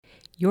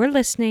You're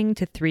listening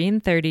to 3 in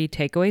 30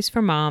 Takeaways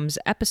for Moms,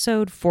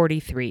 episode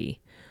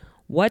 43.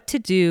 What to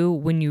do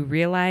when you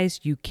realize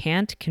you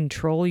can't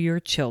control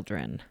your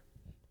children.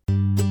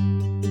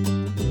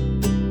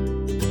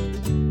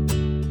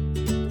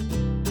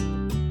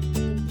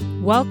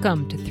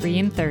 Welcome to 3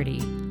 in 30,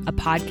 a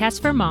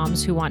podcast for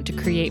moms who want to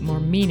create more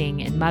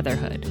meaning in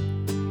motherhood.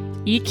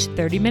 Each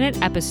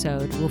 30-minute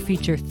episode will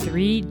feature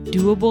 3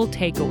 doable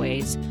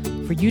takeaways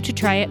for you to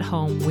try at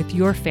home with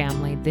your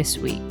family this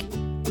week.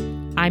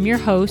 I'm your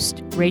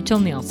host, Rachel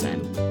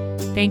Nielsen.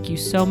 Thank you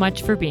so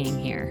much for being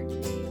here.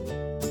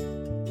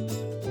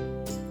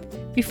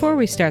 Before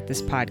we start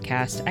this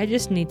podcast, I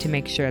just need to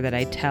make sure that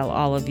I tell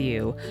all of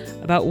you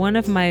about one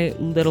of my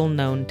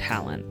little-known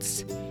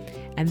talents,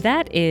 and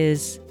that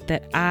is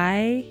that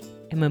I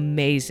am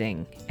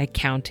amazing at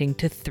counting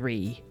to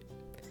 3.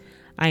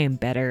 I am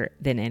better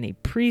than any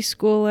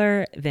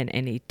preschooler, than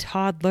any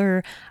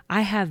toddler.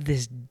 I have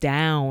this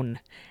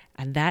down,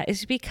 and that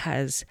is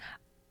because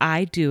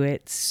I do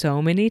it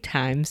so many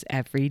times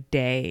every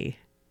day.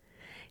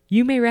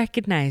 You may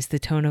recognize the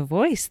tone of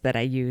voice that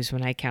I use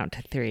when I count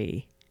to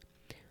 3.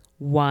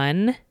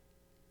 1,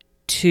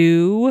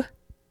 2,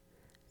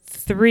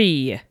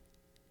 3.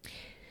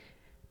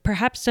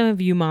 Perhaps some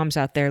of you moms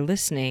out there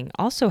listening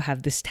also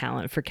have this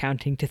talent for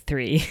counting to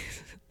 3.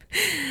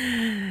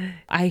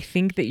 I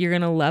think that you're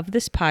going to love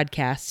this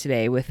podcast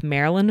today with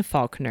Marilyn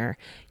Faulkner.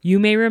 You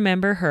may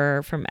remember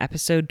her from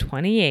episode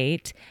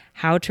 28,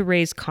 How to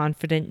Raise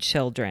Confident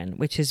Children,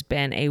 which has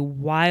been a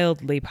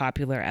wildly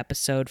popular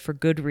episode for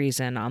good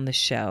reason on the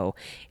show.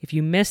 If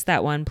you missed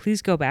that one,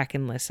 please go back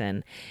and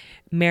listen.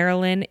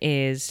 Marilyn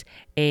is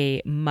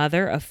a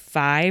mother of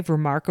 5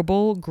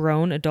 remarkable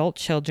grown adult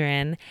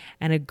children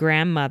and a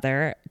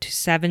grandmother to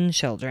 7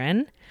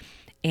 children.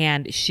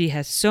 And she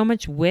has so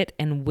much wit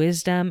and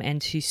wisdom,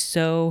 and she's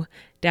so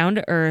down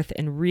to earth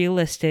and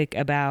realistic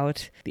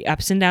about the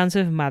ups and downs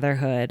of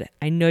motherhood.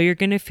 I know you're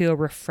going to feel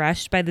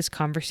refreshed by this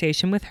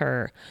conversation with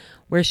her,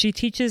 where she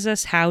teaches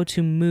us how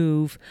to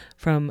move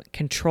from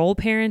control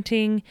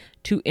parenting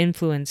to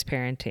influence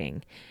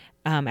parenting.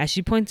 As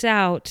she points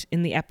out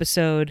in the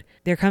episode,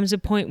 there comes a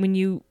point when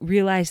you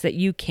realize that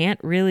you can't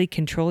really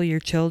control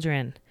your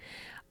children.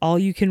 All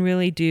you can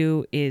really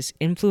do is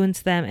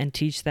influence them and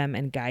teach them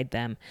and guide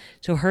them.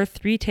 So her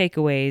 3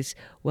 takeaways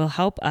will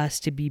help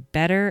us to be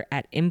better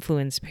at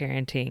influence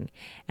parenting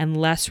and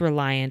less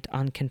reliant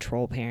on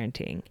control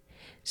parenting.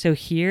 So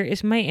here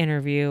is my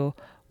interview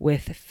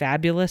with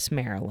fabulous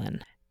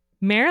Marilyn.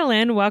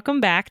 Marilyn, welcome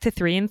back to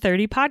 3 in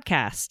 30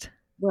 podcast.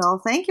 Well,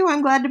 thank you.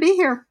 I'm glad to be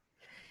here.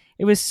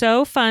 It was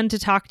so fun to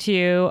talk to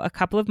you a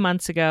couple of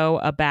months ago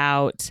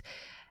about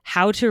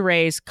how to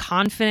raise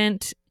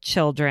confident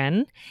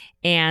children.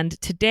 And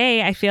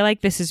today, I feel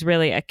like this is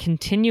really a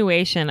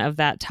continuation of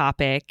that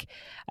topic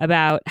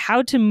about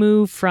how to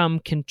move from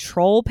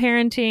control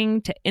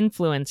parenting to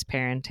influence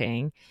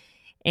parenting.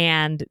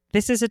 And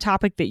this is a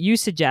topic that you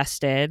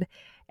suggested,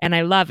 and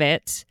I love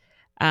it.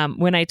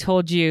 When I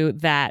told you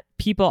that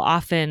people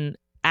often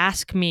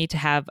ask me to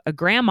have a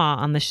grandma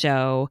on the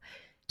show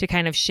to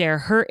kind of share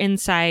her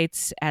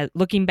insights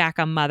looking back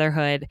on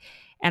motherhood.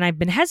 And I've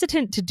been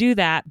hesitant to do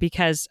that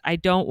because I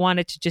don't want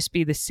it to just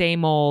be the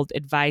same old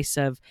advice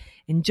of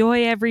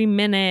enjoy every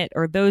minute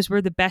or those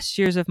were the best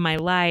years of my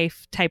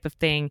life type of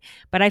thing.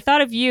 But I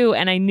thought of you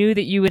and I knew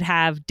that you would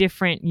have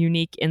different,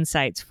 unique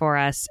insights for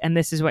us. And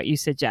this is what you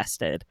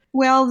suggested.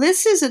 Well,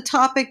 this is a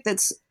topic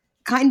that's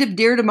kind of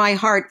dear to my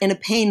heart in a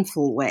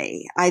painful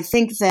way. I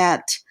think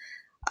that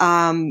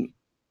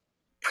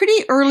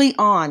pretty early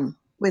on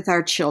with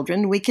our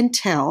children, we can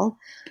tell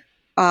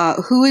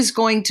who is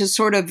going to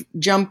sort of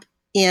jump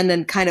in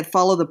and kind of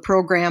follow the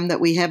program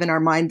that we have in our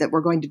mind that we're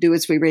going to do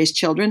as we raise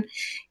children.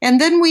 And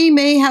then we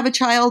may have a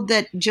child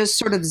that just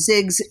sort of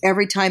zigs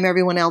every time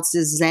everyone else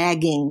is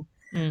zagging.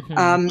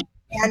 Mm-hmm.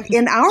 And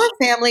in our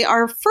family,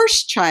 our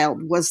first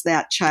child was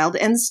that child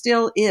and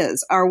still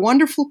is. Our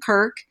wonderful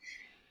Kirk,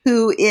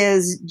 who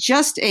is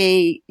just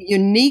a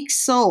unique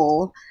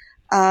soul.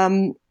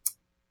 You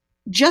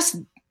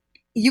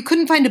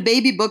couldn't find a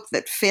baby book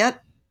that fit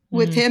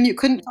with him. You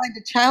couldn't find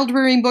a child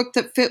rearing book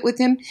that fit with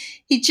him.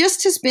 He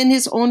just has been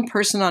his own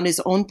person on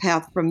his own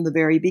path from the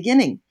very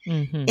beginning.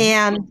 Mm-hmm.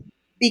 And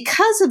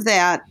because of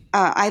that,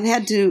 I've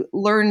had to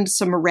learn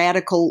some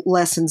radical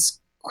lessons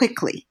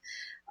quickly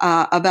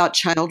about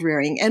child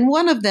rearing. And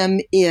one of them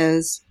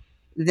is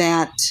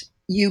that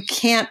you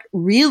can't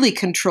really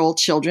control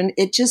children.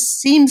 It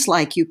just seems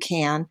like you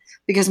can,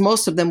 because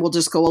most of them will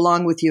just go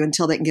along with you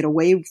until they can get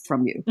away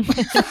from you.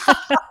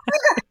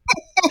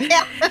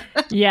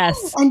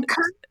 Yes. And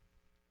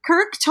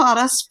Kirk taught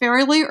us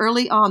fairly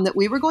early on that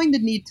we were going to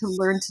need to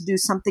learn to do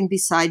something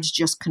besides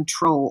just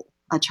control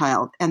a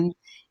child. And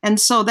And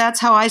so that's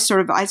how I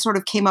sort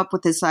of came up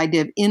with this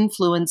idea of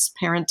influence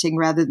parenting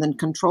rather than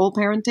control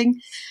parenting,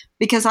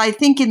 because I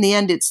think in the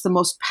end it's the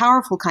most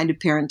powerful kind of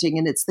parenting,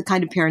 and it's the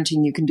kind of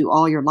parenting you can do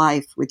all your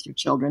life with your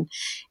children.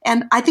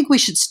 And I think we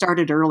should start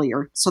it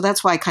earlier. So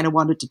that's why I kind of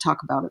wanted to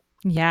talk about it.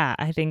 Yeah,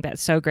 I think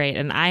that's so great.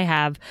 And I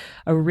have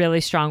a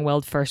really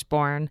strong-willed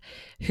firstborn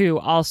who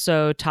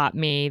also taught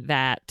me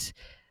that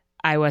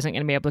I wasn't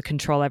going to be able to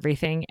control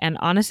everything. And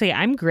honestly,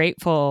 I'm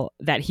grateful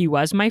that he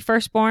was my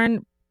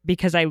firstborn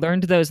because I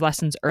learned those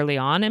lessons early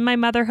on in my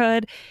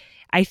motherhood.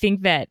 I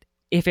think that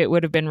if it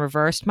would have been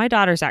reversed, my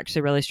daughter's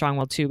actually really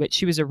strong-willed too, but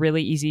she was a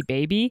really easy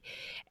baby.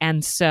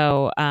 And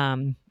so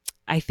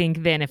I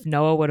think then if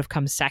Noah would have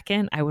come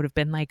second, I would have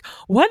been like,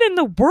 what in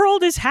the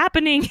world is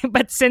happening?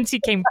 But since he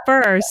came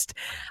first,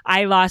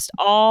 I lost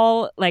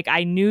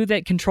I knew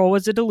that control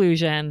was a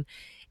delusion,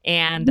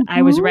 and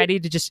I was ready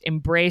to just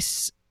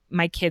embrace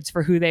my kids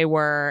for who they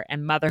were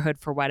and motherhood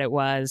for what it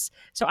was.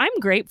 So I'm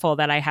grateful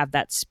that I have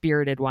that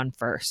spirited one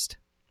first.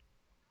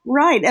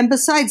 Right. And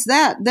besides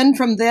that, then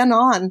from then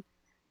on,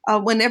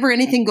 whenever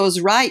anything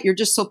goes right, you're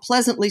just so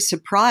pleasantly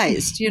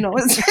surprised.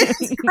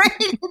 It's great.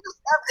 You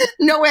just have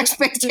no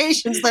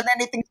expectations that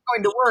anything's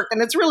going to work,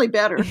 and it's really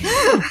better.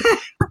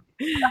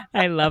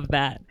 I love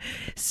that.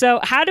 So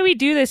how do we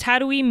do this? How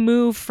do we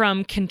move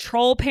from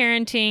control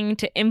parenting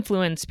to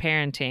influence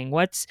parenting?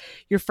 What's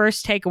your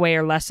first takeaway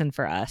or lesson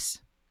for us?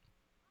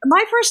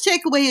 My first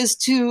takeaway is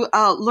to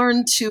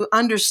learn to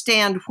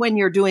understand when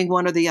you're doing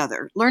one or the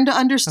other. Learn to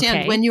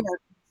understand when you are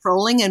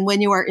controlling and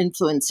when you are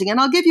influencing. And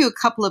I'll give you a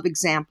couple of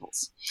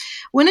examples.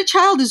 When a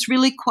child is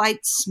really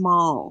quite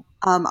small,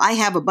 I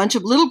have a bunch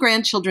of little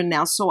grandchildren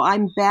now, so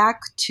I'm back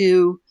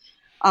to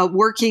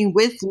working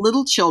with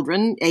little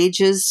children.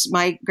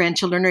 My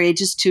grandchildren are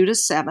ages 2 to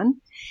 7.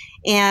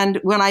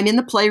 And when I'm in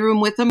the playroom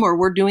with them or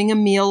we're doing a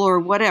meal or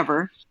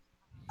whatever,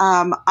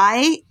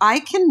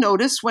 I can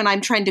notice when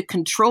I'm trying to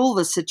control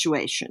the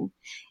situation.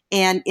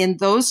 And in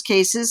those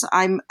cases,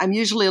 I'm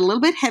usually a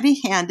little bit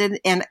heavy-handed,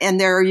 and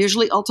there are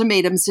usually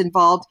ultimatums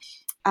involved.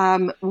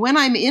 When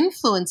I'm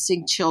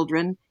influencing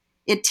children,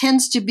 it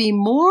tends to be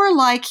more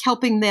like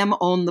helping them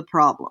own the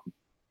problem.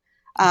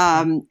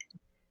 I'm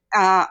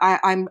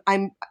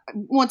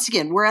once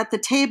again, we're at the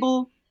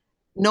table,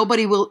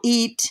 nobody will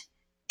eat.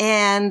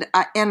 And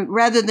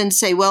rather than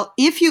say, well,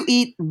 if you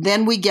eat,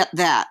 then we get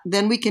that,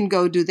 then we can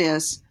go do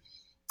this.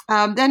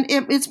 Then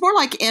it's more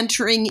like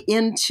entering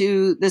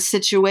into the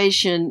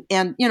situation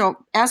and,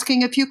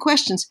 asking a few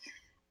questions.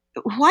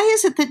 Why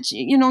is it that,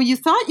 you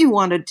thought you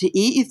wanted to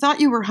eat? You thought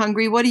you were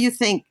hungry. What do you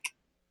think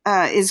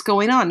is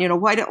going on?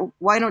 Why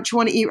don't you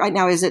want to eat right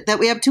now? Is it that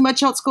we have too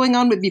much else going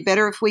on? Would be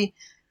better if we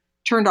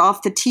turned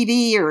off the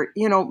TV or,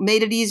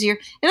 made it easier.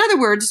 In other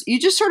words,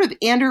 you just sort of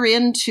enter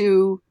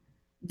into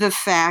the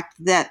fact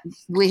that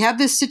we have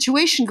this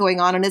situation going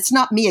on and it's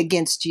not me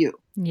against you.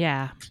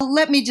 Yeah.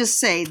 Let me just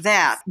say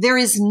that there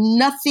is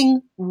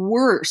nothing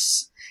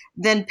worse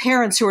than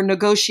parents who are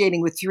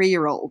negotiating with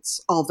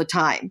 3-year-olds all the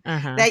time.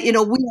 That, we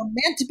are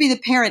meant to be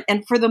the parent.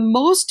 And for the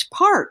most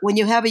part, when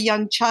you have a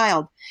young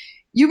child,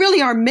 you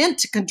really are meant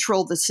to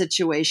control the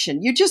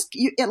situation.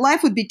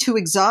 Life would be too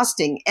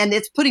exhausting, and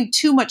it's putting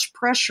too much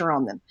pressure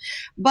on them.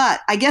 But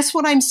I guess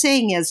what I'm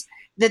saying is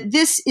that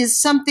this is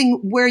something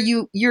where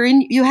you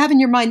have in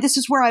your mind, this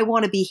is where I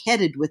want to be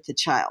headed with the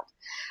child.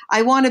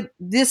 I want to,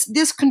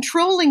 this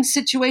controlling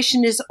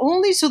situation is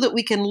only so that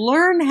we can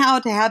learn how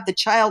to have the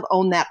child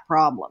own that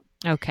problem.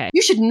 Okay.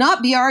 You should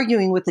not be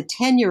arguing with a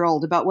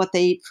 10-year-old about what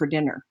they eat for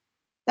dinner.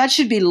 That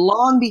should be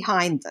long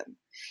behind them.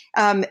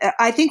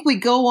 I think we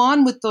go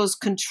on with those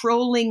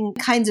controlling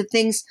kinds of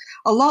things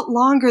a lot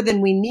longer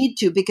than we need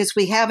to because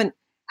we haven't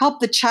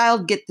helped the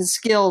child get the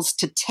skills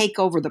to take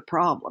over the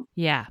problem.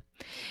 Yeah.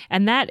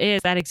 And that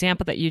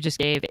example that you just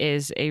gave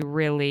is a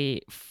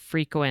really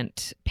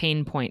frequent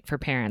pain point for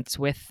parents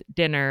with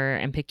dinner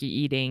and picky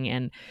eating.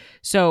 And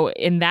so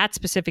in that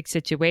specific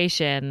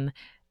situation,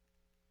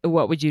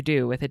 what would you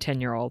do with a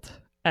 10-year-old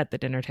at the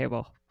dinner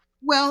table?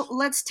 Well,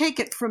 let's take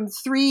it from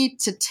 3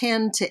 to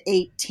 10 to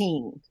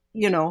 18.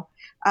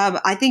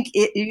 I think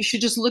you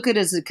should just look at it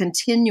as a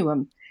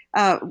continuum.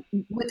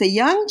 With a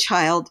young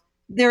child,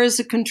 there is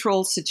a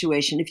control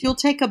situation. If you'll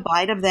take a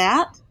bite of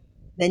that,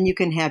 then you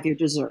can have your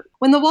dessert.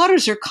 When the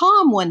waters are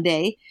calm one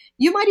day,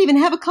 you might even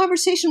have a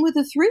conversation with a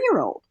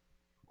 3-year-old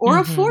or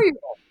a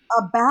 4-year-old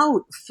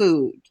about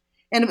food,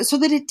 and so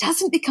that it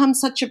doesn't become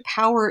such a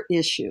power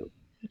issue.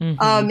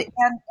 And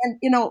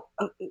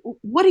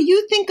what do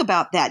you think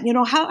about that?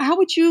 How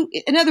would you,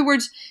 in other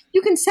words,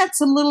 you can set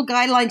some little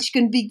guidelines.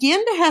 You can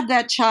begin to have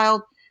that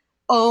child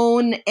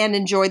own and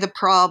enjoy the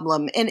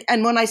problem.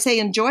 And when I say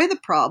enjoy the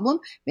problem,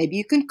 maybe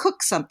you can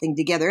cook something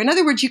together. In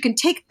other words, you can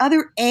take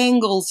other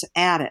angles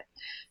at it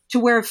to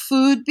where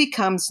food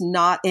becomes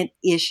not an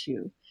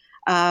issue.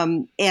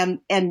 And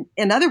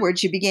in other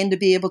words, you begin to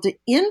be able to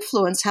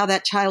influence how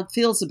that child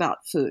feels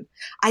about food.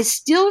 I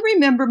still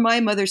remember my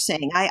mother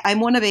saying, I'm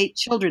one of 8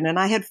 children and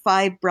I had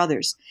 5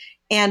 brothers.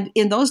 And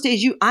in those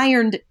days, you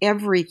ironed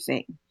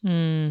everything.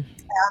 Mm.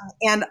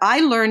 And I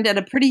learned at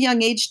a pretty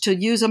young age to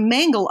use a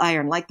mangle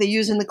iron like they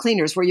use in the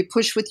cleaners, where you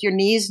push with your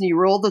knees and you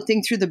roll the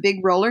thing through the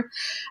big roller.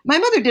 My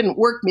mother didn't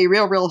work me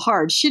real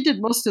hard. She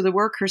did most of the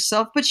work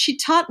herself, but she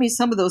taught me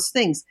some of those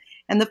things.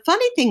 And the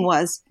funny thing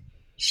was,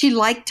 she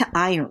liked to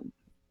iron.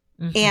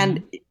 Mm-hmm.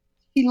 And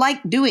she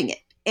liked doing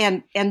it.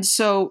 And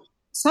so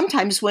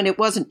sometimes when it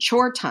wasn't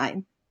chore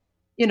time,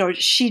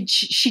 she'd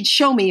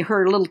show me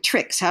her little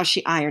tricks, how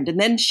she ironed. And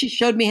then she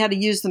showed me how to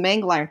use the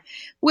mangle iron.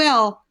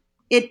 Well,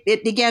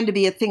 it began to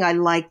be a thing I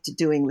liked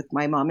doing with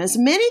my mom. As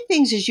many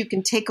things as you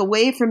can take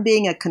away from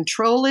being a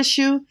control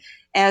issue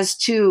as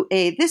to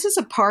this is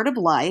a part of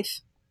life.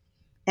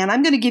 And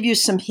I'm going to give you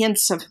some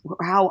hints of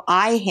how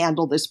I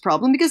handle this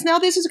problem, because now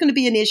this is going to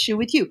be an issue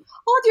with you.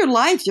 All of your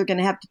life, you're going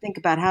to have to think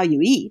about how you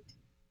eat.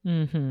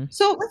 Mm-hmm.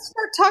 So let's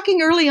start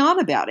talking early on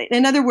about it.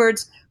 In other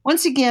words,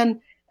 once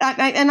again,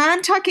 and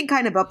I'm talking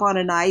kind of up on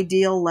an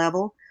ideal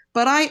level,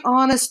 but I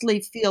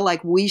honestly feel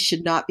like we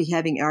should not be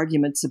having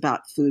arguments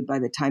about food by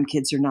the time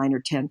kids are 9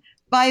 or 10.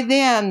 By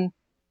then,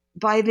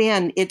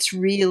 it's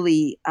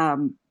really,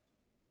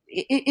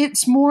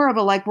 it's more of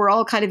a, like, we're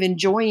all kind of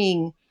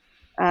enjoying.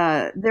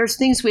 There's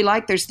things we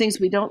like, there's things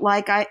we don't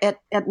like. At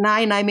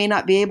 9, I may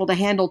not be able to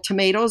handle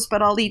tomatoes,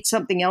 but I'll eat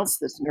something else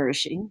that's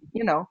nourishing,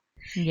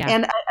 Yeah.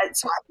 And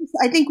so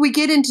I think we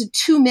get into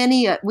too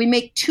many, we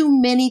make too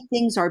many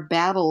things our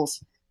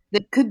battles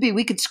that could be,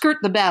 we could skirt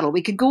the battle.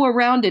 We could go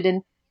around it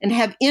and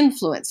have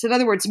influence. In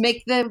other words,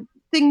 make the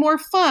thing more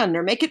fun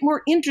or make it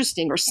more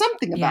interesting or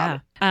something about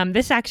it.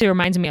 This actually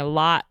reminds me a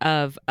lot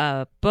of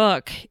a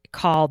book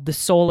called The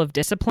Soul of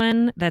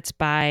Discipline that's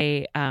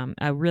by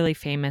a really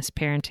famous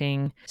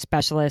parenting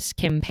specialist,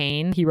 Kim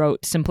Payne. He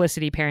wrote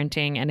Simplicity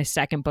Parenting, and his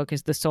second book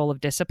is The Soul of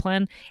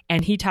Discipline.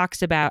 And he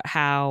talks about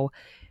how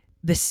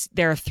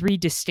there are 3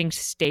 distinct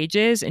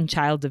stages in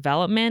child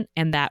development,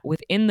 and that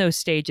within those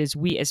stages,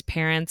 we as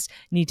parents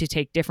need to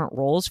take different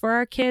roles for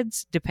our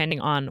kids depending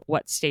on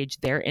what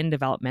stage they're in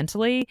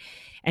developmentally.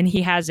 And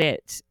he has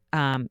it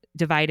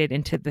divided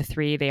into the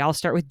 3. They all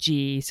start with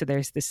G, so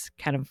there's this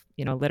kind of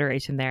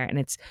alliteration there, and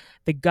it's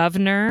the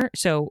governor.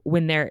 So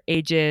when they're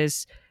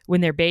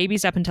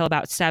babies up until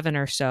about 7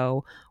 or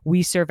so,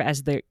 we serve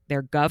as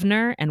their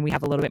governor, and we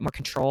have a little bit more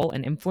control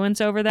and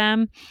influence over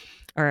them,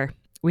 or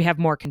we have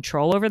more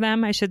control over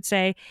them, I should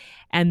say.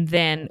 And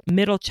then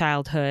middle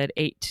childhood,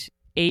 8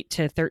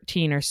 to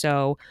 13 or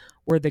so,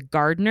 we're the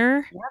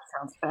gardener. That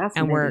sounds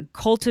fascinating. And we're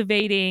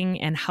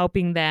cultivating and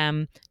helping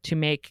them to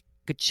make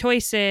good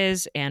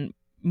choices and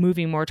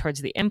moving more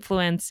towards the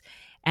influence.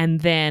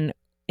 And then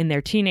in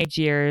their teenage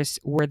years,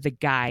 we're the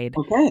guide.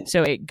 Okay.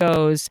 So it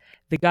goes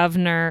the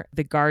governor,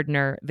 the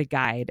gardener, the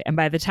guide. And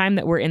by the time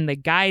that we're in the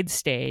guide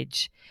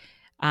stage,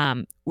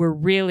 we're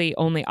really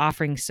only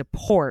offering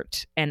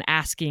support and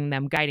asking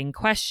them guiding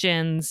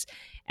questions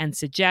and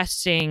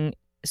suggesting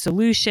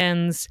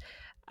solutions,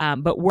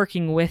 but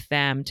working with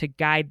them to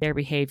guide their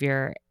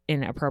behavior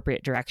in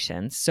appropriate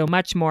directions. So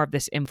much more of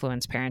this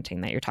influence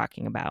parenting that you're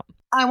talking about.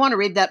 I want to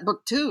read that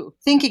book too.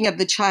 Thinking of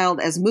the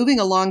child as moving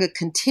along a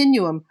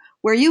continuum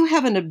where you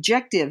have an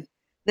objective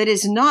that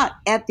is not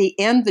at the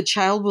end, the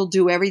child will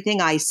do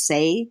everything I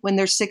say when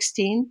they're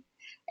 16.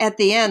 At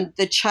the end,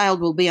 the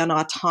child will be an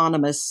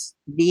autonomous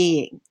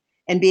being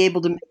and be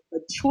able to make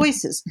the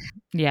choices.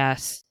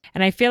 Yes.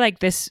 And I feel like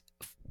this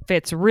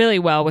fits really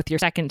well with your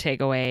second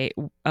takeaway,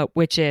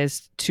 which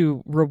is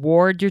to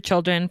reward your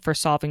children for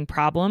solving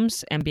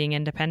problems and being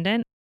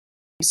independent.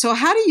 So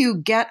how do you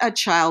get a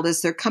child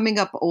as they're coming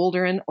up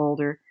older and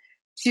older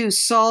to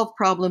solve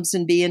problems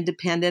and be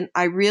independent?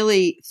 I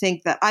really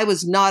think that I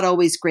was not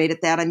always great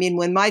at that. I mean,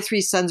 when my 3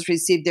 sons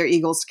received their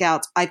Eagle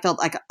Scouts, I felt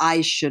like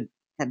I should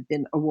have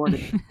been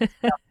awarded.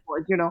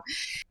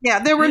 Yeah,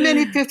 there were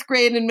many 5th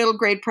grade and middle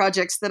grade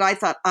projects that I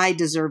thought I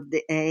deserved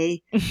the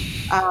A.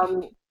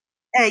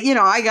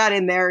 I got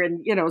in there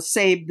and,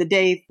 saved the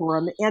day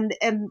for them.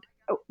 And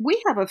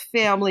we have a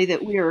family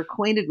that we are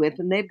acquainted with,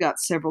 and they've got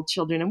several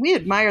children, and we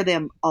admire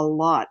them a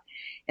lot.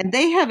 And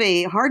they have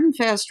a hard and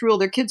fast rule.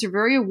 Their kids are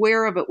very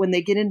aware of it when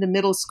they get into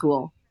middle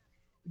school,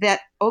 that,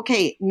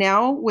 okay,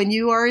 now when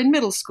you are in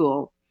middle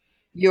school,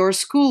 your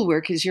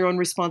schoolwork is your own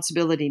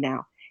responsibility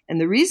now. And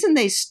the reason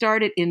they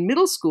start it in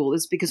middle school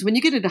is because when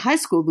you get into high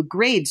school, the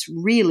grades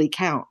really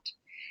count.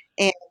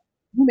 And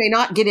you may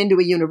not get into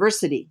a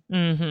university.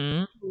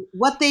 Mm-hmm.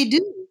 What they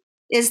do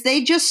is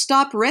they just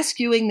stop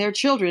rescuing their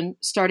children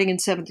starting in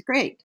 7th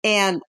grade.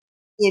 And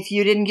if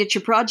you didn't get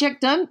your project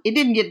done, it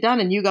didn't get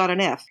done and you got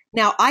an F.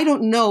 Now, I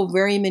don't know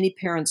very many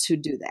parents who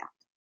do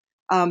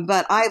that.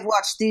 But I've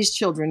watched these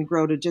children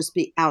grow to just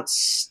be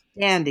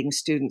outstanding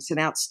students and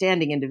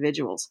outstanding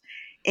individuals.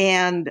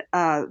 And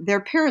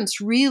their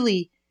parents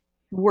really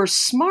were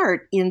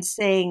smart in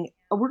saying,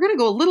 we're going to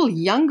go a little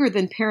younger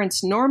than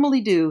parents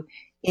normally do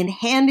in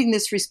handing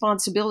this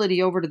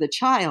responsibility over to the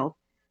child.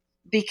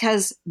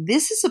 because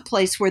this is a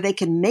place where they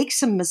can make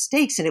some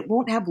mistakes and it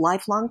won't have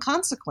lifelong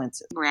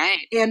consequences.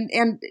 Right.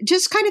 And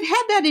just kind of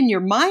have that in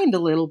your mind a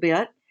little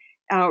bit.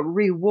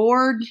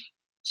 Reward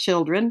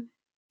children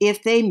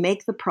if they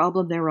make the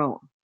problem their own.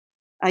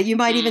 You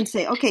might even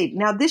say, okay,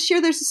 now this year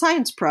there's a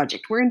science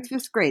project. We're in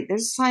 5th grade.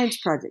 There's a science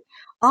project.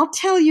 I'll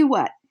tell you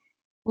what.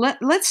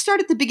 Let's start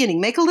at the beginning.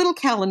 Make a little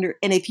calendar.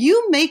 And if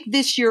you make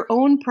this your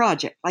own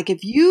project, like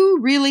if you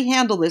really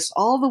handle this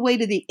all the way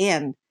to the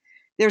end,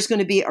 there's going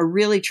to be a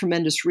really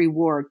tremendous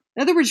reward.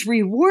 In other words,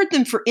 reward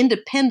them for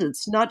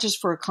independence, not just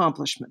for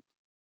accomplishment.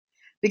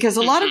 Because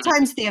a lot of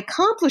times the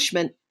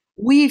accomplishment,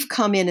 we've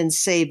come in and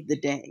saved the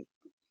day.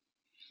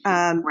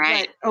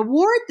 Right. But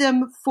award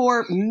them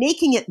for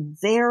making it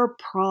their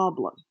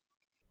problem.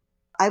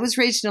 I was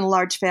raised in a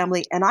large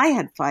family and I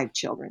had 5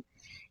 children.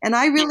 And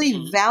I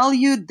really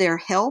valued their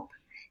help.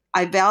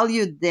 I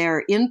valued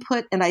their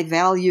input and I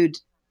valued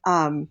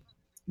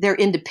their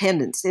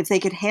independence. If they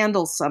could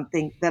handle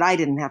something that I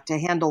didn't have to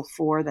handle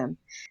for them.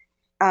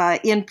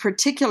 In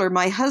particular,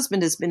 my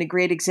husband has been a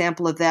great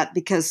example of that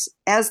because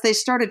as they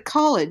started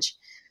college,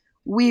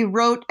 we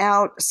wrote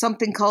out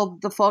something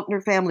called the Faulkner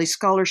Family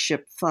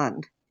Scholarship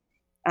Fund.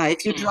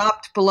 If you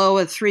dropped below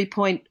a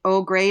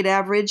 3.0 grade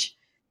average,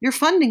 your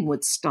funding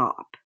would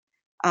stop.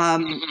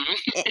 And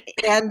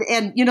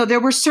there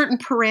were certain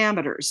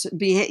parameters.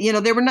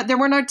 There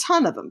weren't a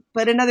ton of them,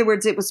 but in other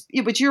words, it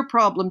was your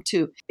problem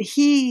too.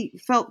 He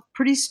felt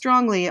pretty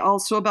strongly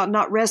also about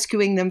not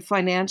rescuing them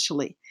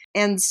financially,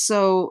 and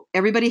so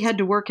everybody had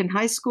to work in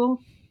high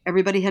school.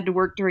 Everybody had to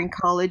work during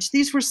college.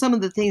 These were some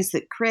of the things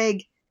that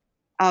Craig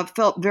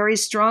felt very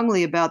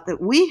strongly about that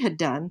we had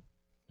done,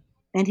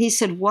 and he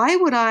said, "Why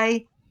would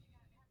I?"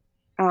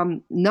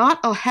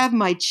 Not have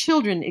my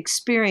children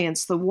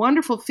experience the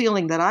wonderful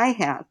feeling that I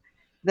have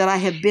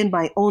been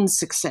my own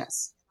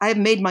success. I have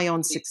made my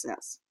own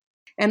success.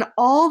 And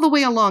all the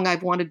way along,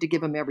 I've wanted to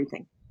give them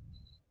everything.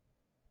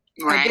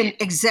 Right. I've been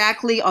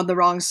exactly on the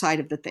wrong side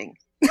of the thing.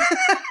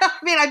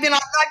 I've been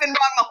wrong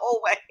the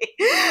whole way.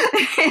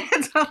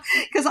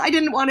 Because I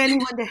didn't want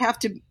anyone to have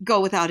to go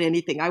without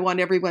anything. I want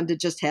everyone to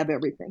just have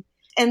everything.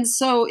 And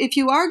so if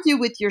you argue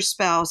with your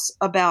spouse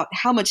about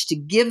how much to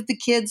give the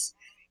kids,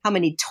 how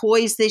many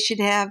toys they should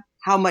have,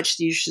 how much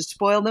you should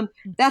spoil them,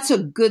 that's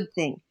a good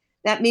thing.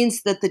 That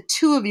means that the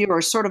two of you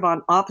are sort of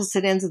on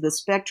opposite ends of the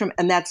spectrum,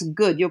 and that's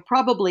good. You'll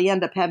probably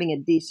end up having a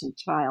decent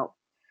child.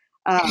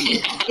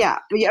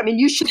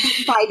 You should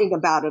be fighting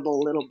about it a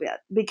little bit,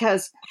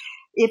 because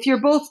if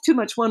you're both too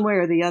much one way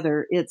or the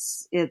other,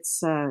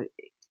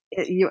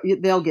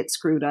 they'll get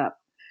screwed up.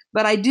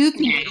 But I do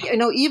think,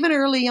 even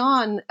early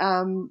on,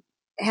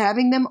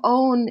 having them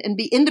own and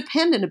be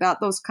independent about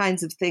those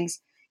kinds of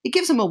things, it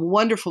gives them a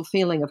wonderful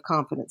feeling of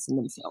confidence in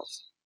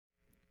themselves.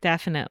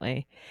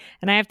 Definitely.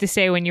 And I have to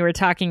say, when you were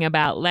talking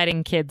about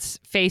letting kids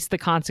face the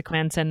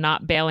consequence and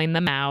not bailing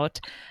them out,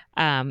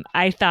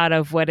 I thought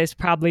of what is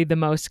probably the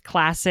most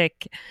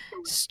classic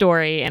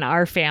story in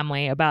our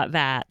family about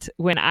that.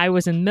 When I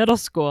was in middle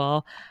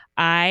school,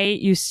 I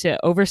used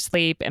to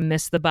oversleep and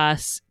miss the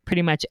bus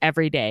pretty much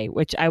every day,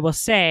 which I will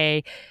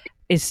say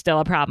is still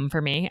a problem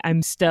for me.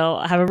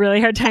 Have a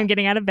really hard time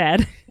getting out of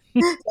bed.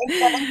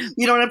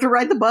 You don't have to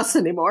ride the bus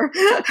anymore.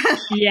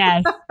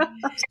 Yes.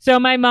 So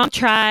my mom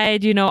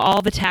tried,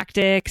 all the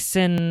tactics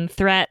and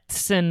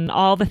threats and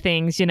all the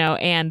things,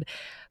 and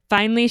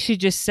finally she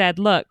just said,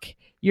 look,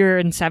 you're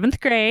in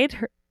 7th grade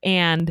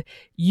and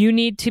you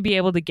need to be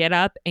able to get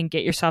up and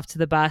get yourself to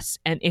the bus.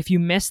 And if you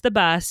miss the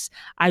bus,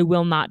 I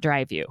will not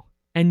drive you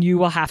and you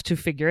will have to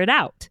figure it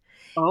out.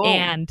 Oh.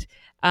 And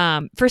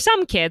for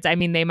some kids,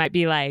 they might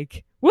be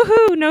like,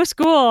 woohoo, no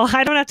school.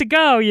 I don't have to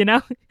go,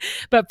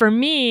 But for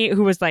me,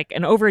 who was like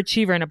an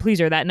overachiever and a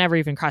pleaser, that never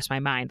even crossed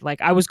my mind.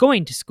 Like, I was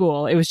going to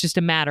school. It was just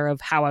a matter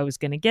of how I was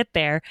going to get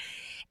there.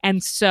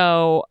 And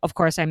so, of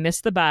course, I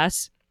missed the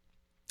bus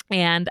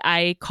and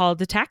I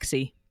called a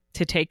taxi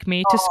to take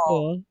me to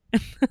school.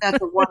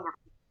 That's a wonderful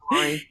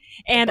story.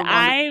 And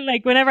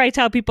whenever I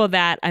tell people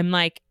that, I'm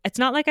like, it's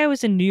not like I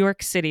was in New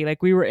York City.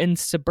 Like, we were in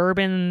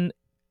suburban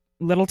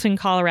Littleton,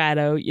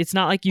 Colorado. It's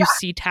not like you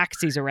see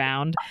taxis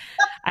around.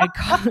 I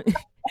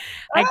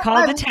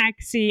called a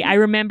taxi. I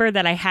remember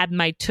that I had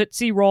my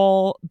Tootsie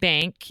Roll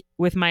bank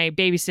with my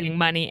babysitting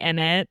money in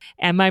it.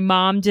 And my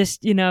mom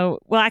just,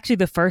 actually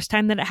the first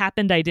time that it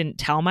happened, I didn't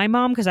tell my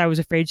mom because I was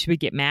afraid she would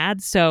get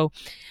mad. So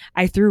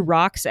I threw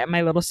rocks at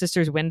my little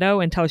sister's window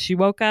until she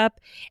woke up.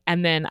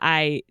 And then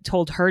I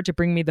told her to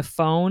bring me the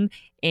phone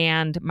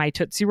and my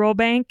Tootsie Roll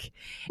bank.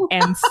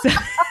 And so...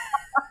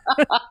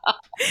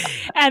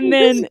 And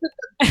then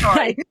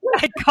I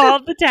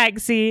called the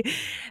taxi.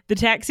 The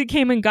taxi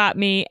came and got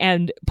me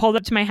and pulled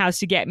up to my house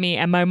to get me.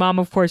 And my mom,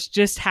 of course,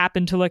 just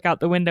happened to look out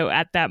the window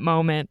at that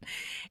moment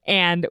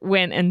and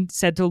went and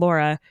said to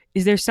Laura,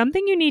 is there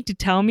something you need to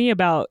tell me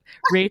about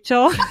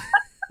Rachel?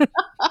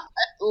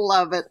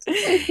 Love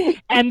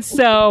it. And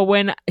so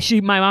when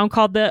my mom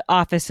called the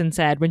office and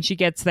said, when she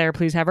gets there,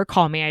 please have her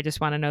call me. I just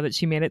want to know that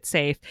she made it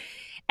safe.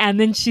 And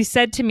then she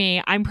said to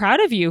me, I'm proud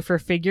of you for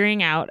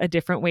figuring out a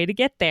different way to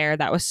get there.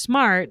 That was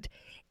smart.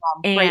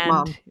 Great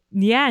mom.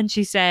 Yeah, and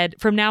she said,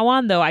 from now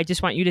on, though, I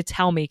just want you to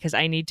tell me because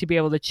I need to be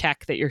able to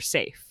check that you're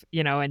safe,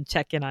 and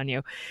check in on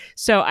you.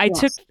 So I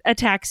took a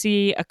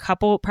taxi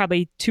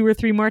probably 2 or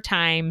 3 more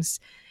times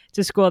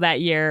to school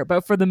that year.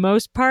 But for the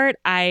most part,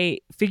 I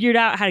figured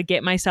out how to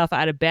get myself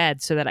out of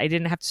bed so that I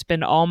didn't have to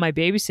spend all my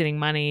babysitting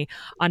money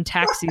on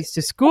taxis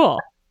to school.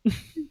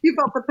 You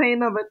felt the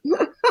pain of it.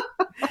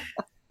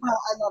 Well,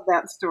 I love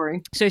that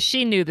story. So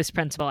she knew this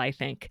principle, I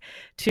think,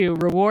 to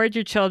reward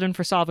your children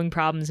for solving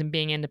problems and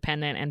being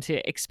independent, and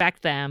to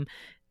expect them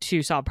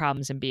to solve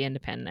problems and be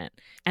independent.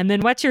 And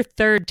then what's your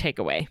third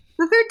takeaway?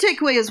 The third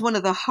takeaway is one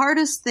of the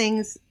hardest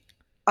things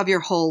of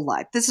your whole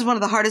life. This is one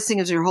of the hardest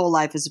things of your whole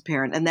life as a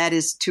parent, and that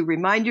is to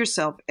remind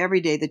yourself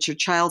every day that your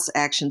child's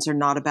actions are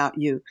not about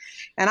you.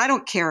 And I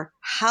don't care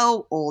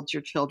how old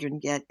your children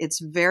get,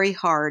 it's very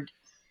hard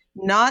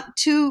not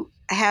to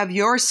have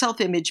your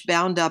self-image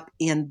bound up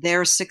in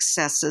their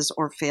successes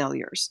or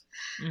failures.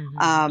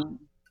 Mm-hmm.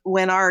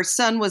 When our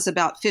son was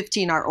about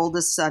 15, our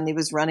oldest son, he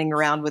was running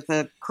around with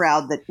a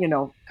crowd that,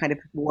 kind of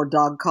wore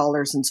dog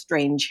collars and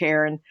strange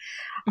hair. And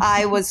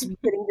I was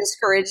getting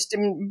discouraged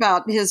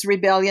about his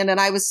rebellion. And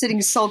I was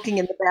sitting sulking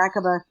in the back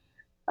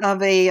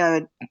of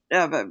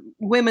a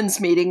women's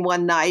meeting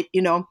one night,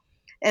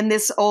 and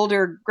this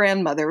older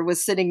grandmother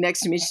was sitting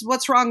next to me. She said,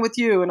 "What's wrong with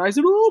you?" And I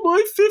said, "Oh,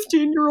 my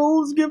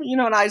 15-year-old's giving,"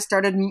 and I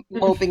started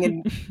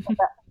moping.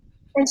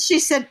 And she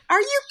said, "Are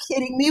you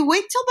kidding me?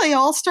 Wait till they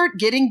all start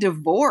getting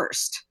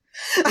divorced."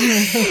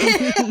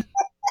 And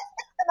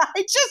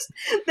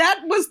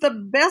that was the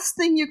best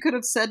thing you could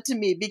have said to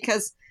me,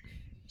 because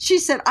she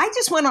said, "I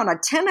just went on a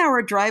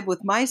 10-hour drive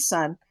with my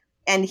son,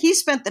 and he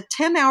spent the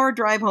 10-hour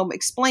drive home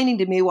explaining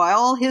to me why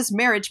all his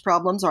marriage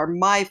problems are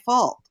my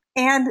fault."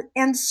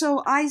 And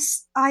so I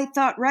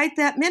thought right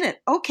that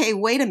minute, okay,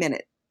 wait a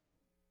minute.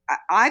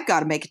 I've got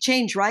to make a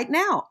change right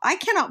now. I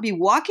cannot be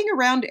walking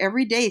around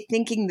every day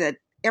thinking that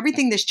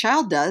everything this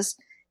child does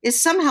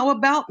is somehow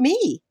about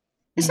me.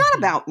 It's not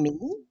about me.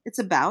 It's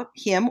about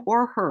him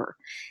or her.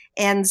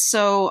 And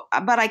so,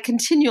 but I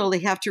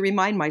continually have to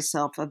remind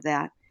myself of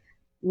that.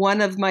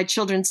 One of my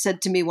children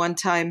said to me one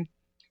time,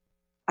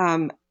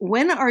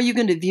 "When are you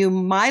going to view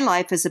my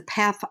life as a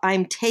path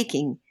I'm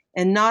taking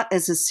and not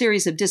as a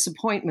series of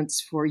disappointments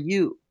for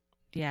you?"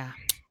 Yeah.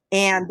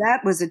 And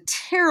that was a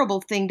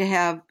terrible thing to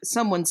have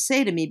someone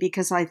say to me,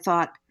 because I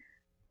thought,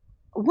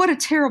 what a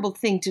terrible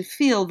thing to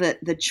feel that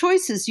the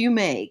choices you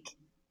make,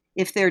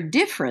 if they're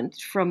different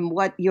from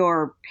what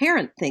your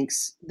parent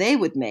thinks they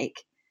would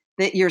make,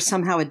 that you're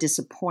somehow a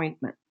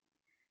disappointment.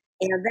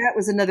 And that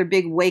was another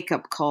big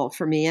wake-up call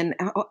for me,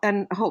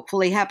 and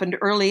hopefully happened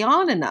early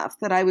on enough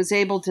that I was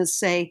able to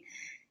say,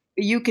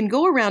 you can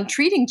go around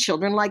treating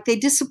children like they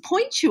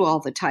disappoint you all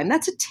the time.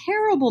 That's a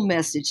terrible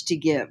message to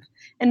give.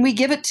 And we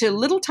give it to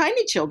little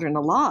tiny children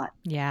a lot.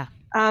 Yeah.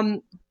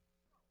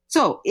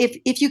 So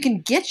if you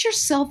can get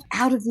yourself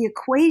out of the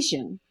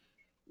equation,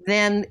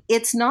 then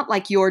it's not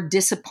like you're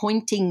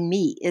disappointing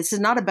me. This is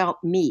not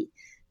about me.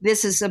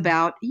 This is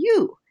about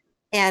you.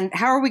 And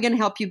how are we going to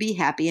help you be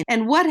happy?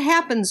 And what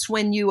happens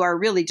when you are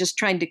really just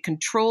trying to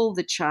control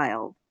the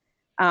child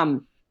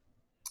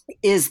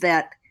is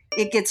that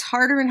it gets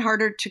harder and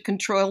harder to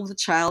control the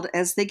child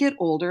as they get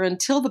older,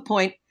 until the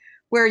point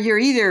where you're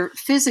either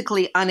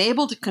physically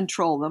unable to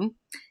control them.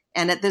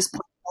 And at this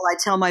point, I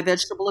tell my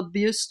vegetable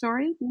abuse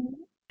story.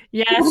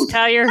 Yes,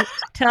 tell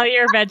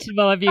your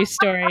vegetable abuse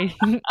story.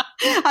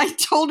 I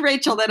told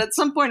Rachel that at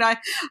some point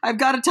I've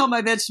got to tell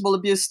my vegetable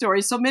abuse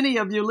story. So many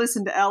of you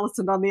listen to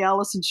Allison on the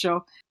Allison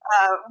Show.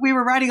 We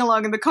were riding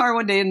along in the car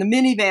one day in the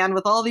minivan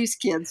with all these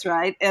kids,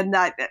 right? And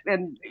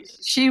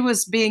she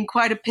was being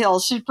quite a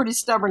pill. She's a pretty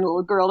stubborn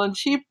little girl, and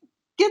she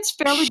gets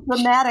fairly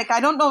dramatic. I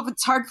don't know if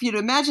it's hard for you to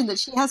imagine that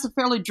she has a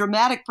fairly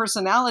dramatic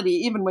personality,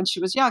 even when she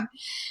was young.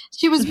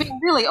 She was being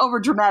really over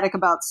dramatic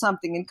about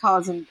something and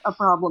causing a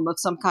problem of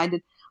some kind.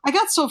 And I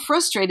got so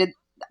frustrated.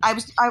 I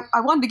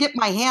wanted to get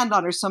my hand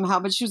on her somehow,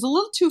 but she was a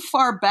little too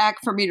far back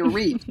for me to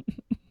reach.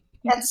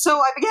 And so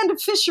I began to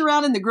fish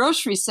around in the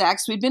grocery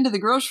sacks. We'd been to the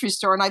grocery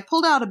store, and I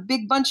pulled out a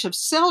big bunch of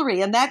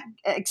celery, and that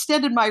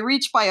extended my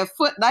reach by a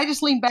foot. And I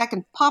just leaned back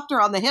and popped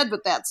her on the head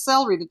with that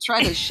celery to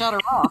try to shut her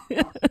off.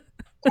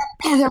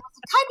 And there was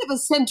kind of a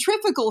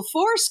centrifugal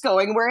force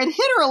going where it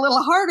hit her a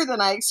little harder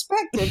than I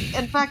expected.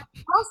 In fact,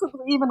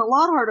 possibly even a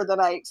lot harder than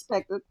I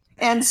expected.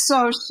 And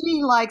so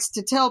she likes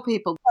to tell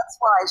people that's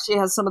why she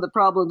has some of the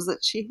problems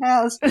that she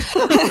has.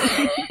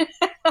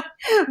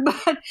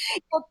 But it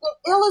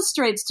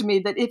illustrates to me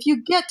that if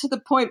you get to the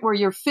point where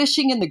you're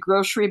fishing in the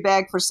grocery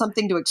bag for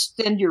something to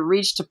extend your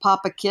reach to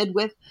pop a kid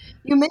with,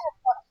 you may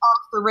have got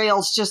off the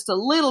rails just a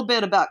little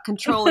bit about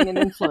controlling and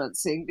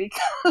influencing,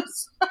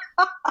 because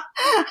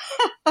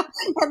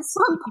at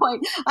some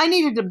point I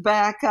needed to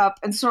back up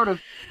and sort of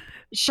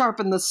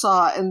sharpen the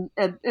saw and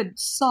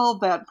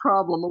solve that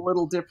problem a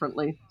little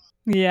differently.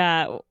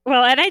 Yeah.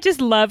 Well, and I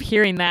just love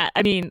hearing that.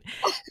 I mean,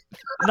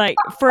 like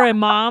for a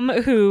mom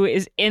who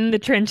is in the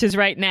trenches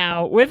right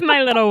now with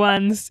my little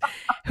ones,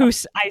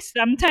 I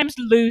sometimes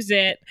lose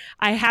it.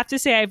 I have to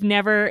say I've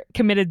never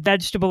committed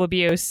vegetable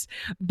abuse,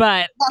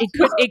 but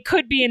it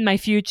could be in my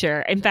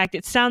future. In fact,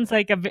 it sounds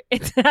like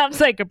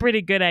a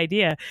pretty good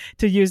idea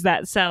to use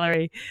that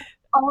celery.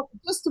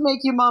 Just to make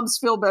you moms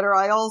feel better,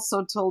 I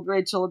also told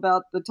Rachel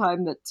about the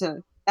time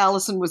that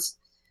Allison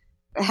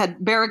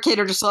had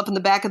barricaded herself in the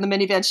back of the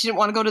minivan. She didn't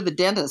want to go to the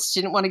dentist. She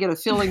didn't want to get a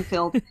filling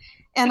filled.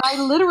 And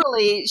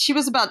she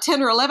was about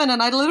 10 or 11,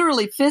 and I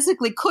literally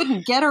physically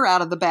couldn't get her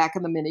out of the back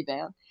of the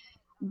minivan.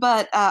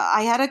 But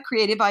I had a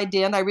creative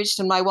idea, and I reached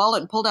in my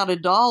wallet and pulled out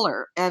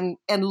 $1 and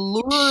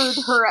lured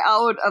her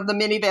out of the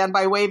minivan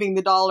by waving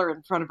the $1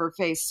 in front of her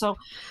face. So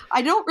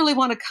I don't really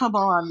want to come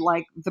on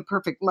like the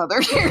perfect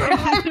mother here.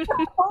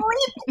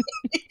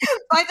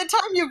 By the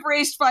time you've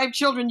raised 5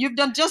 children, you've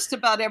done just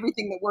about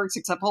everything that works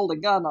except hold a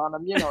gun on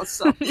them,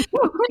 so.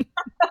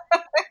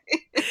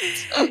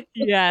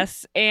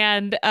 Yes.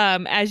 And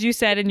as you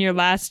said in your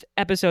last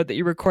episode that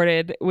you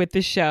recorded with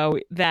the show,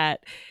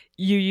 that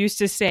you used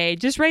to say,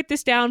 just write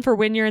this down for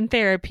when you're in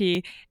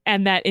therapy,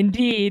 and that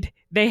indeed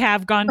they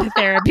have gone to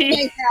therapy.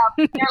 They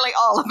have. Nearly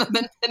all of them have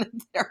been in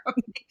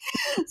therapy.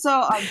 So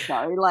I'm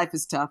sorry, life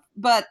is tough.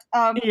 But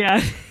yeah.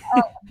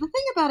 The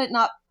thing about it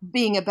not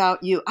being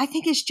about you, I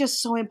think is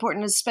just so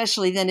important,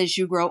 especially then as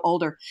you grow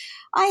older.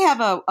 I have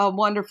a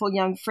wonderful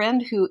young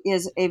friend who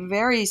is a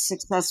very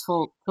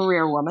successful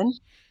career woman.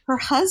 Her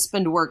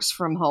husband works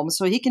from home,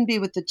 so he can be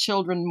with the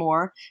children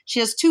more. She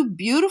has 2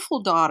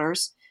 beautiful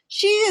daughters.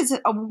 She is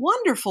a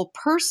wonderful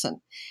person.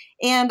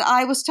 And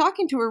I was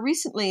talking to her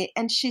recently,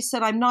 and she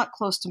said, I'm not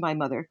close to my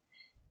mother.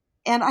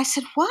 And I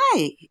said,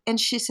 why? And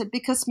she said,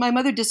 because my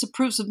mother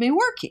disapproves of me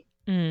working.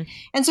 Mm.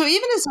 And so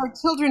even as our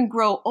children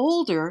grow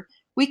older,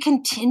 we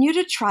continue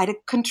to try to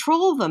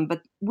control them,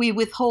 but we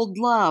withhold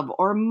love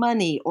or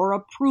money or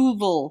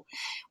approval.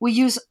 We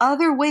use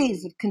other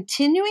ways of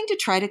continuing to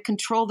try to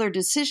control their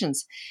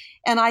decisions.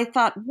 And I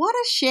thought, what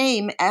a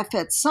shame if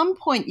at some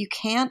point you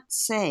can't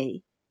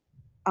say,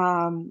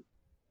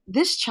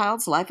 this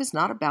child's life is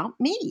not about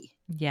me.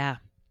 Yeah.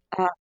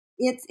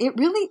 It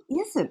really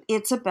isn't.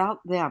 It's about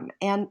them.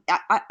 And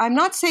I'm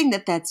not saying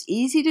that that's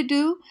easy to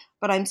do,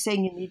 but I'm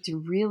saying you need to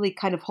really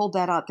kind of hold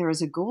that out there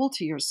as a goal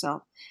to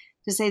yourself,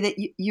 to say that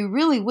you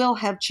really will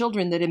have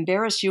children that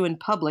embarrass you in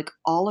public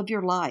all of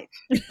your life.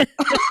 And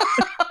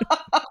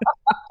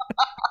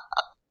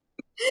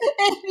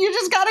you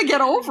just got to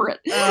get over it.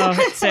 Oh,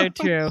 it's so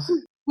true.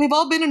 We've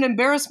all been an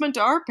embarrassment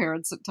to our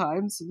parents at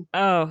times.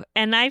 Oh,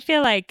 and I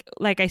feel like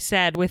I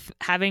said, with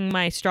having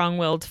my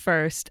strong-willed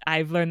first,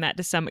 I've learned that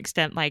to some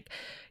extent, like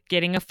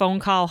getting a phone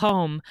call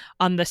home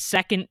on the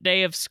second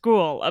day of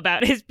school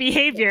about his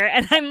behavior.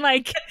 And I'm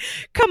like,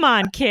 come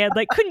on, kid,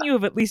 like, couldn't you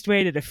have at least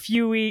waited a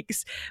few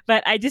weeks?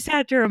 But I just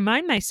had to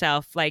remind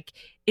myself, like,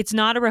 it's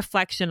not a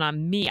reflection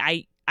on me.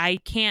 I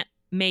can't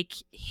make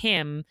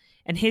him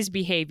and his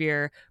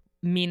behavior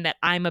mean that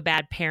I'm a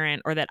bad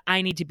parent or that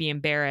I need to be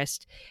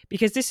embarrassed,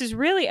 because this is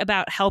really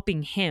about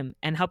helping him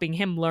and helping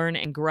him learn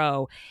and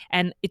grow.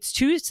 And it's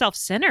too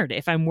self-centered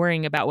if I'm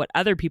worrying about what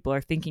other people are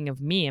thinking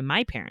of me and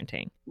my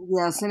parenting.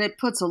 Yes, and it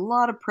puts a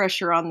lot of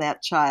pressure on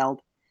that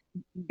child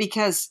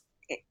because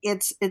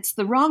it's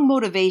the wrong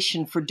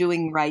motivation for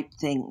doing right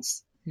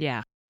things.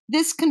 Yeah.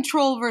 This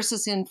control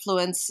versus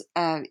influence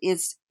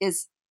is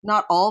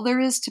not all there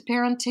is to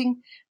parenting,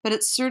 but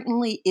it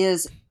certainly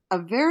is a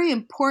very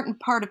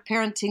important part of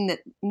parenting that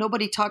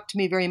nobody talked to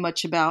me very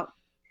much about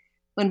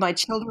when my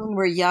children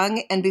were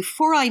young. And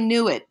before I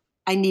knew it,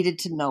 I needed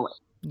to know it.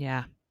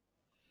 Yeah.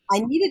 I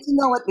needed to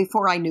know it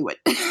before I knew it.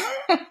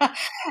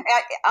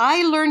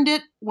 I learned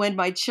it when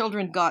my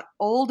children got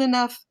old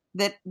enough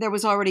that there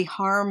was already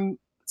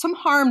some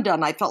harm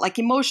done. I felt like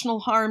emotional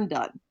harm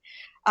done.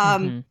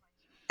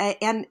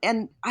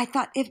 And I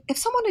thought if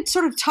someone had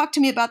sort of talked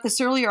to me about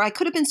this earlier, I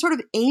could have been sort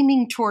of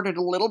aiming toward it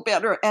a little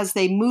better as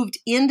they moved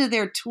into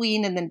their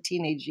tween and then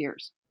teenage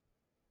years.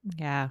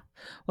 Yeah.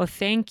 Well,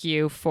 thank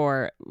you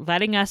for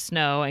letting us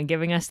know and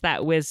giving us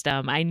that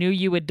wisdom. I knew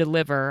you would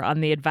deliver on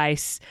the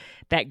advice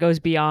that goes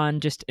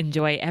beyond just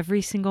enjoy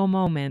every single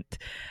moment.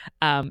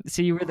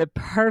 So you were the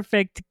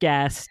perfect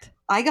guest.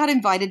 I got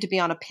invited to be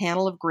on a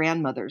panel of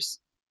grandmothers.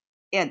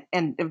 And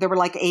there were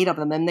like 8 of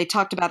them, and they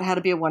talked about how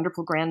to be a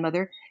wonderful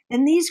grandmother.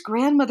 And these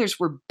grandmothers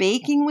were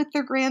baking with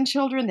their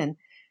grandchildren and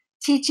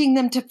teaching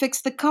them to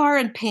fix the car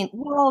and paint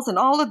walls and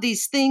all of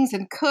these things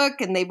and cook.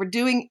 And they were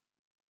doing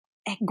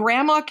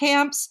grandma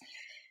camps.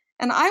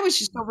 And I was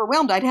just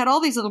overwhelmed. I'd had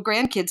all these little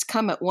grandkids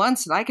come at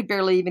once, and I could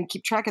barely even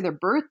keep track of their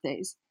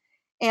birthdays.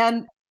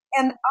 And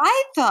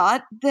I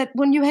thought that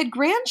when you had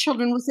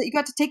grandchildren was that you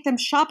got to take them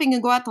shopping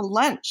and go out to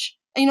lunch.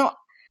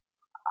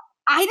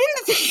 I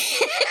didn't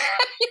think,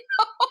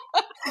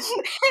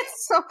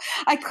 so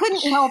I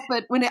couldn't help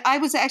it when I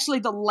was actually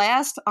the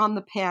last on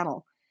the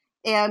panel.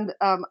 And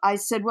I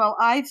said, well,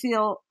 I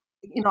feel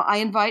I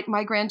invite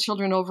my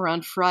grandchildren over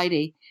on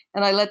Friday,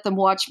 and I let them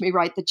watch me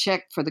write the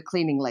check for the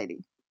cleaning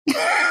lady.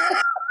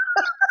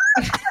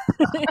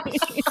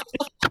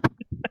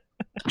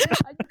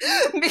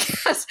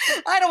 Because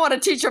I don't want to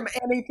teach them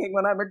anything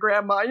when I'm a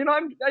grandma. I just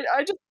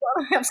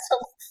want to have some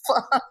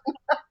fun.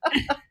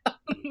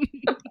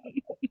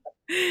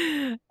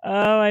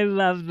 Oh, I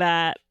love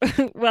that.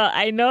 Well,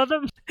 I know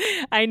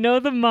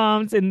the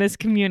moms in this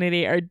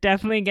community are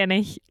definitely going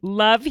to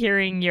love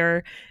hearing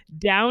your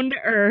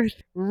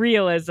down-to-earth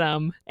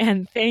realism.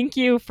 And thank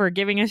you for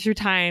giving us your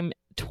time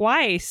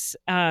twice.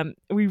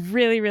 We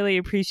really, really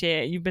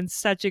appreciate it. You've been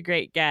such a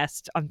great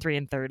guest on 3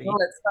 and 30. Well,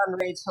 it's fun,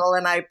 Rachel,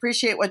 and I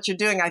appreciate what you're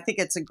doing. I think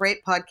it's a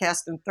great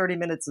podcast, and 30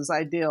 minutes is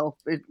ideal.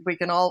 We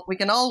can all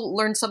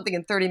learn something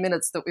in 30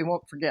 minutes that we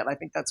won't forget. I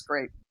think that's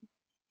great.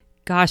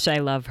 Gosh, I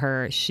love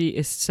her. She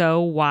is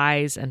so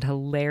wise and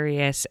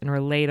hilarious and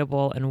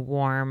relatable and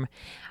warm.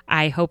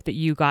 I hope that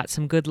you got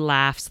some good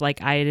laughs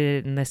like I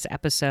did in this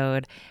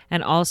episode,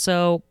 and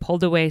also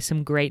pulled away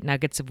some great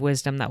nuggets of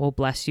wisdom that will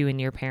bless you in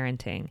your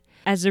parenting.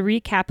 As a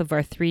recap of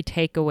our 3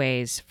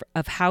 takeaways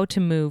of how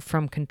to move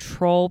from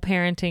control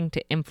parenting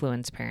to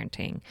influence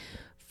parenting.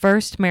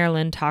 First,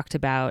 Marilyn talked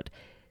about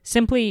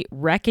simply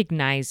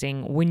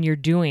recognizing when you're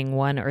doing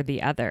one or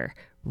the other.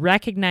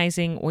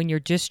 Recognizing when you're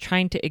just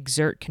trying to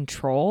exert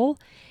control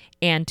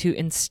and to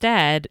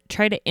instead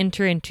try to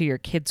enter into your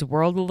kid's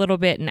world a little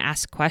bit and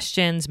ask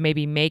questions,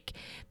 maybe make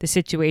the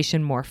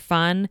situation more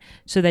fun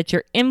so that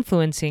you're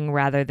influencing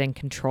rather than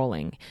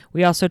controlling.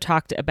 We also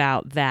talked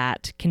about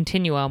that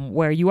continuum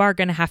where you are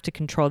going to have to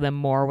control them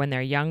more when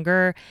they're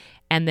younger,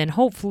 and then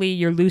hopefully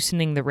you're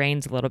loosening the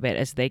reins a little bit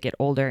as they get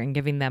older and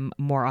giving them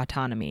more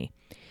autonomy.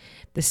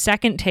 The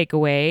second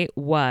takeaway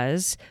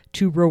was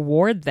to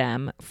reward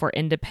them for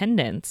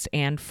independence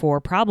and for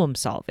problem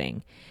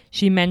solving.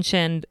 She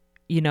mentioned,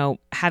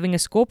 having a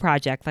school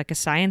project like a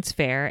science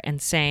fair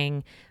and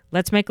saying,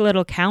 let's make a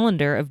little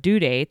calendar of due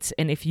dates,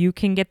 and if you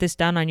can get this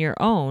done on your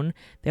own,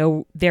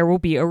 there will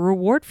be a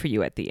reward for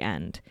you at the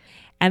end.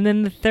 And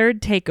then the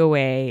third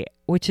takeaway,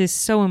 which is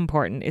so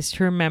important, is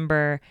to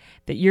remember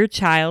that your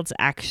child's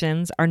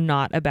actions are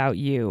not about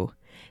you.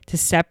 To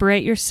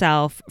separate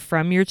yourself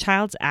from your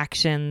child's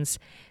actions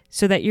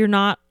so that you're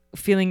not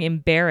feeling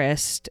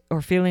embarrassed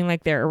or feeling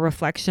like they're a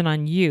reflection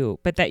on you,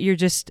 but that you're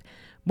just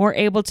more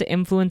able to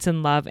influence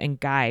and love and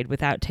guide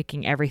without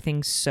taking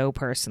everything so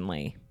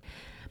personally.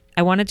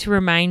 I wanted to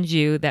remind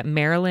you that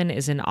Marilyn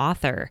is an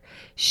author.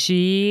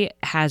 She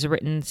has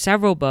written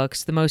several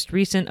books, the most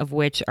recent of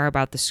which are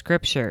about the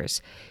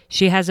scriptures.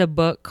 She has a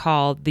book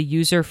called The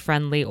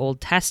User-Friendly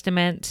Old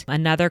Testament,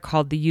 another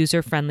called The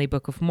User-Friendly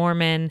Book of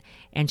Mormon,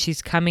 and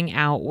she's coming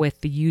out with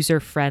the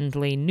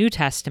User-Friendly New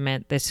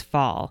Testament this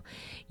fall.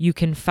 You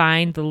can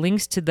find the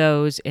links to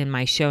those in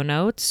my show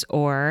notes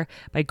or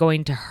by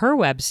going to her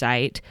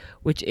website,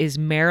 which is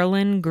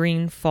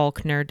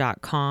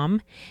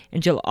MarilynGreenFaulkner.com.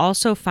 And you'll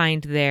also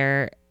find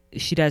there,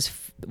 she does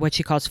what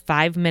she calls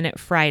 5-Minute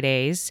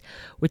Fridays,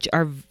 which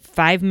are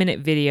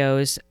 5-minute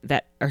videos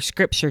that are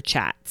scripture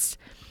chats.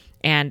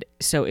 And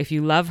so if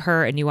you love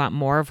her and you want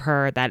more of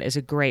her, that is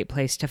a great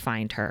place to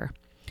find her.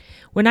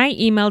 When I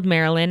emailed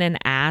Marilyn and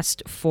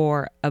asked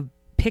for a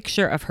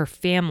picture of her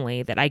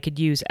family that I could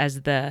use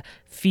as the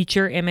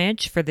feature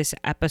image for this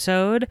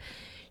episode,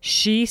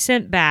 she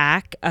sent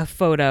back a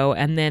photo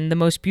and then the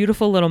most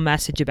beautiful little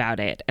message about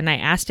it. And I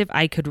asked if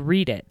I could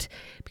read it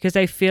because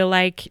I feel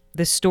like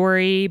the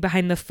story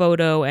behind the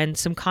photo and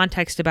some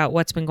context about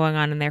what's been going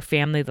on in their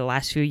family the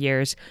last few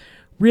years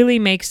really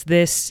makes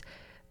this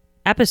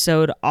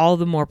episode all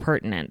the more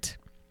pertinent.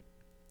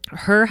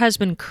 Her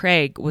husband,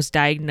 Craig, was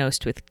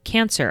diagnosed with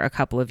cancer a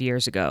couple of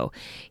years ago.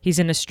 He's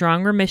in a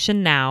strong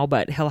remission now,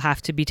 but he'll have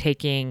to be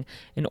taking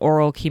an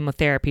oral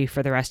chemotherapy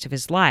for the rest of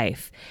his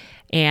life.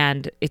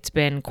 And it's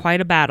been quite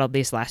a battle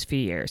these last few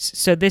years.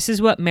 So this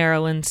is what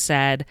Marilyn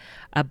said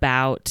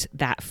about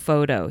that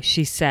photo.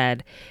 She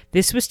said,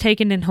 "This was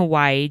taken in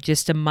Hawaii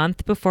just a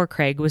month before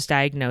Craig was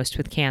diagnosed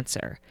with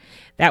cancer.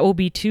 That will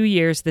be 2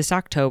 years this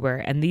October,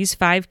 and these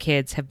 5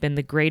 kids have been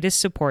the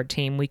greatest support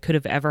team we could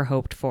have ever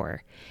hoped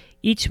for.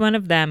 Each one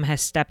of them has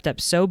stepped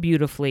up so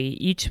beautifully,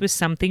 each with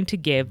something to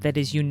give that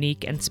is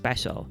unique and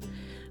special.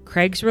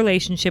 Craig's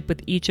relationship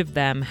with each of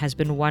them has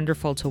been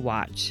wonderful to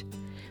watch.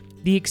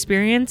 The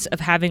experience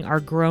of having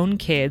our grown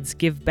kids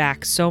give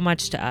back so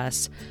much to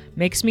us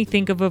makes me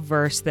think of a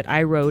verse that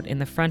I wrote in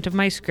the front of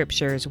my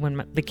scriptures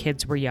when the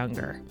kids were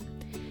younger.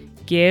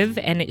 Give,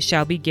 and it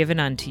shall be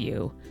given unto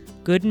you.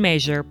 Good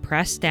measure,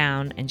 pressed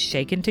down and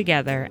shaken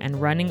together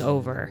and running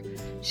over,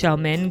 shall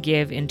men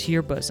give into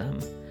your bosom.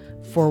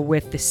 For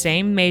with the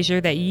same measure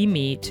that ye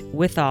meet,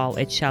 withal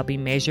it shall be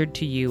measured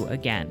to you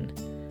again."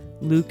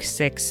 Luke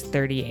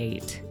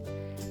 6:38.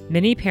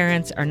 Many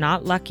parents are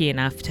not lucky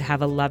enough to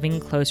have a loving,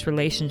 close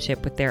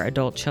relationship with their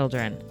adult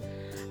children.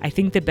 I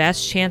think the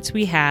best chance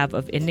we have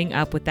of ending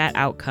up with that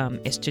outcome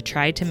is to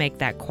try to make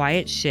that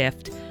quiet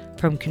shift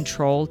from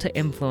control to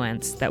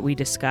influence that we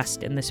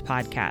discussed in this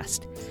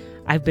podcast.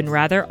 I've been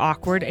rather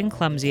awkward and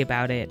clumsy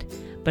about it,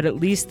 but at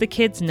least the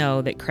kids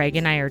know that Craig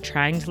and I are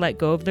trying to let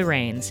go of the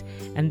reins,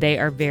 and they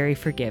are very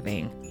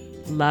forgiving.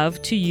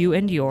 Love to you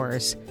and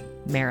yours,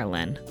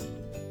 Marilyn.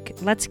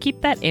 Let's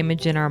keep that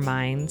image in our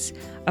minds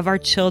of our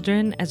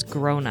children as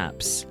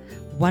grown-ups,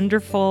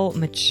 wonderful,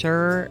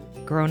 mature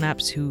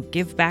grown-ups who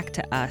give back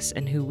to us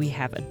and who we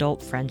have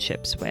adult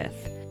friendships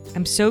with.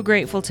 I'm so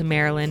grateful to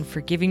Marilyn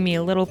for giving me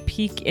a little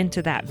peek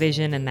into that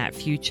vision and that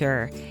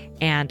future,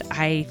 and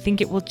I think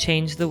it will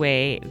change the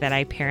way that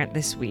I parent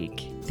this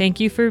week. Thank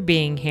you for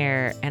being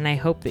here, and I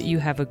hope that you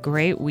have a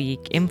great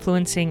week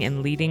influencing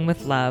and leading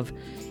with love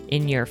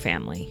in your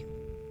family.